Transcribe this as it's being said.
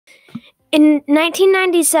In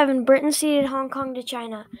 1997, Britain ceded Hong Kong to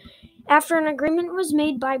China, after an agreement was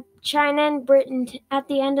made by China and Britain at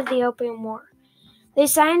the end of the Opium War. They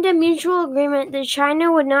signed a mutual agreement that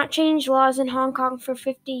China would not change laws in Hong Kong for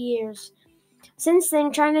 50 years. Since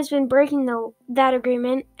then, China has been breaking that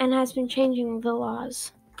agreement and has been changing the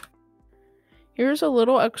laws. Here's a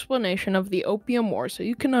little explanation of the Opium War so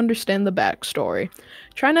you can understand the backstory.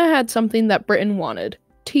 China had something that Britain wanted: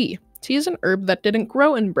 tea. Tea is an herb that didn't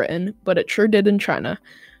grow in Britain, but it sure did in China.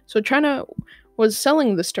 So China was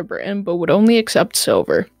selling this to Britain, but would only accept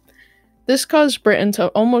silver. This caused Britain to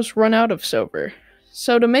almost run out of silver.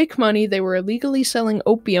 So to make money, they were illegally selling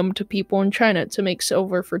opium to people in China to make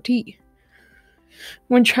silver for tea.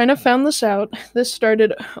 When China found this out, this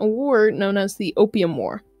started a war known as the Opium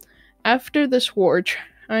War. After this war,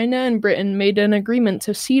 China and Britain made an agreement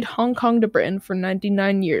to cede Hong Kong to Britain for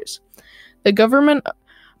 99 years. The government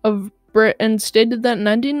of Britain stated that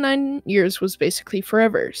 99 years was basically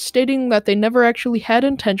forever, stating that they never actually had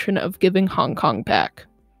intention of giving Hong Kong back.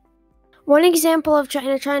 One example of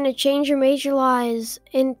China trying to change a major law is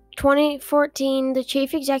in 2014, the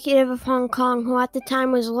chief executive of Hong Kong, who at the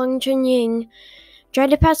time was Leung Chun-ying, tried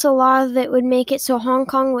to pass a law that would make it so Hong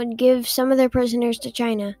Kong would give some of their prisoners to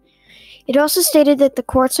China. It also stated that the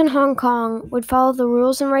courts in Hong Kong would follow the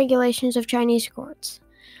rules and regulations of Chinese courts.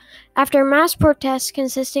 After mass protests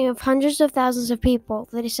consisting of hundreds of thousands of people,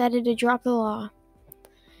 they decided to drop the law.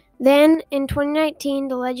 Then, in 2019,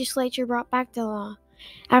 the legislature brought back the law.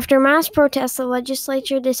 After mass protests, the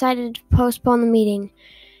legislature decided to postpone the meeting.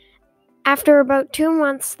 After about 2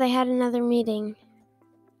 months, they had another meeting.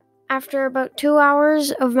 After about 2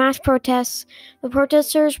 hours of mass protests, the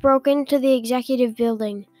protesters broke into the executive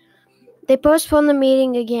building. They postponed the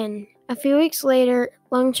meeting again. A few weeks later,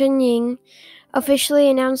 Leung Chun-ying officially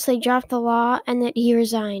announced they dropped the law and that he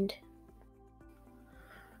resigned.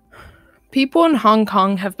 People in Hong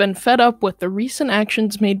Kong have been fed up with the recent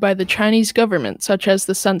actions made by the Chinese government, such as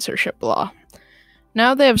the censorship law.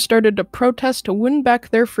 Now they have started to protest to win back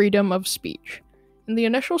their freedom of speech. In the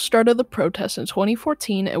initial start of the protests in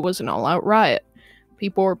 2014, it was an all-out riot.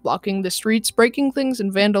 People were blocking the streets, breaking things,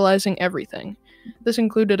 and vandalizing everything. This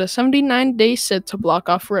included a 79-day sit to block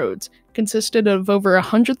off roads. It consisted of over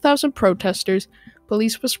 100,000 protesters.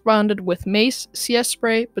 Police responded with mace, CS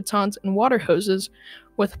spray, batons, and water hoses,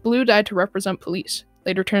 with blue dye to represent police.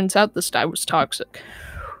 Later turns out this dye was toxic.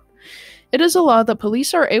 It is a law that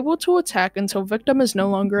police are able to attack until victim is no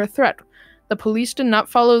longer a threat. The police did not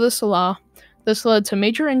follow this law. This led to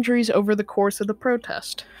major injuries over the course of the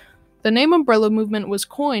protest. The name umbrella movement was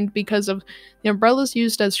coined because of the umbrellas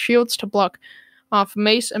used as shields to block off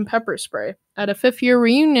mace and pepper spray. At a 5th-year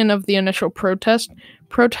reunion of the initial protest,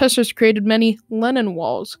 protesters created many Lenin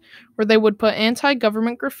walls, where they would put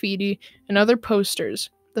anti-government graffiti and other posters.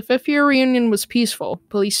 The 5th-year reunion was peaceful.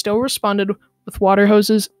 Police still responded with water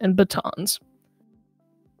hoses and batons.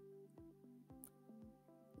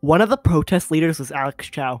 One of the protest leaders was Alex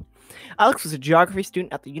Chow. Alex was a geography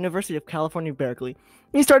student at the University of California, Berkeley.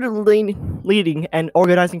 He started leading and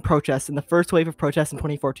organizing protests in the first wave of protests in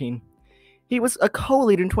 2014. He was a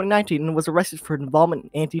co-leader in 2019 and was arrested for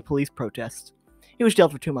involvement in anti-police protests. He was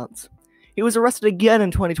jailed for 2 months. He was arrested again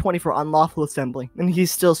in 2020 for unlawful assembly, and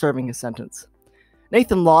he's still serving his sentence.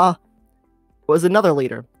 Nathan Law was another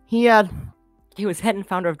leader. He was head and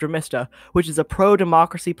founder of Dramista, which is a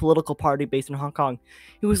pro-democracy political party based in Hong Kong.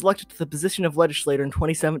 He was elected to the position of legislator in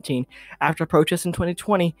 2017. After protests in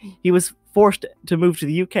 2020, he was forced to move to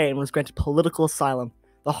the UK and was granted political asylum.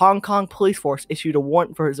 The Hong Kong police force issued a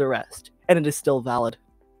warrant for his arrest, and it is still valid.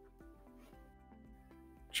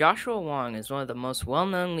 Joshua Wong is one of the most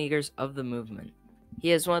well-known leaders of the movement. He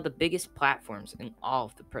has one of the biggest platforms in all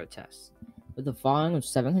of the protests, with a following of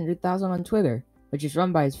 700,000 on Twitter, which is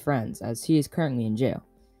run by his friends, as he is currently in jail.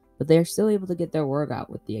 But they are still able to get their word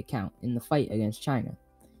out with the account in the fight against China.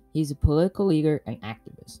 He's a political leader and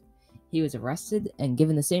activist. He was arrested and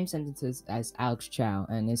given the same sentences as Alex Chow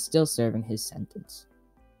and is still serving his sentence.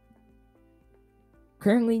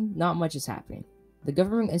 Currently, not much is happening. The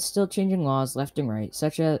government is still changing laws left and right,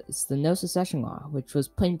 such as the No Secession Law, which was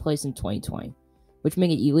put in place in 2020, which made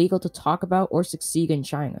it illegal to talk about or succeed in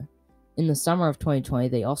China. In the summer of 2020,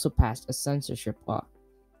 they also passed a censorship law.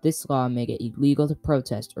 This law made it illegal to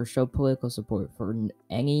protest or show political support for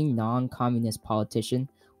any non-communist politician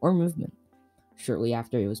or movement. Shortly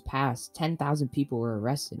after it was passed, 10,000 people were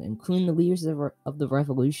arrested, including the leaders of the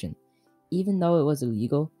revolution. Even though it was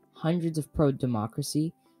illegal, hundreds of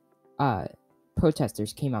pro-democracy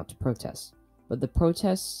protesters came out to protest. But the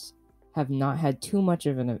protests have not had too much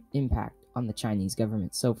of an impact on the Chinese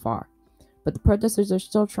government so far. but the protesters are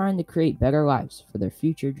still trying to create better lives for their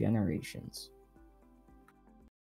future generations.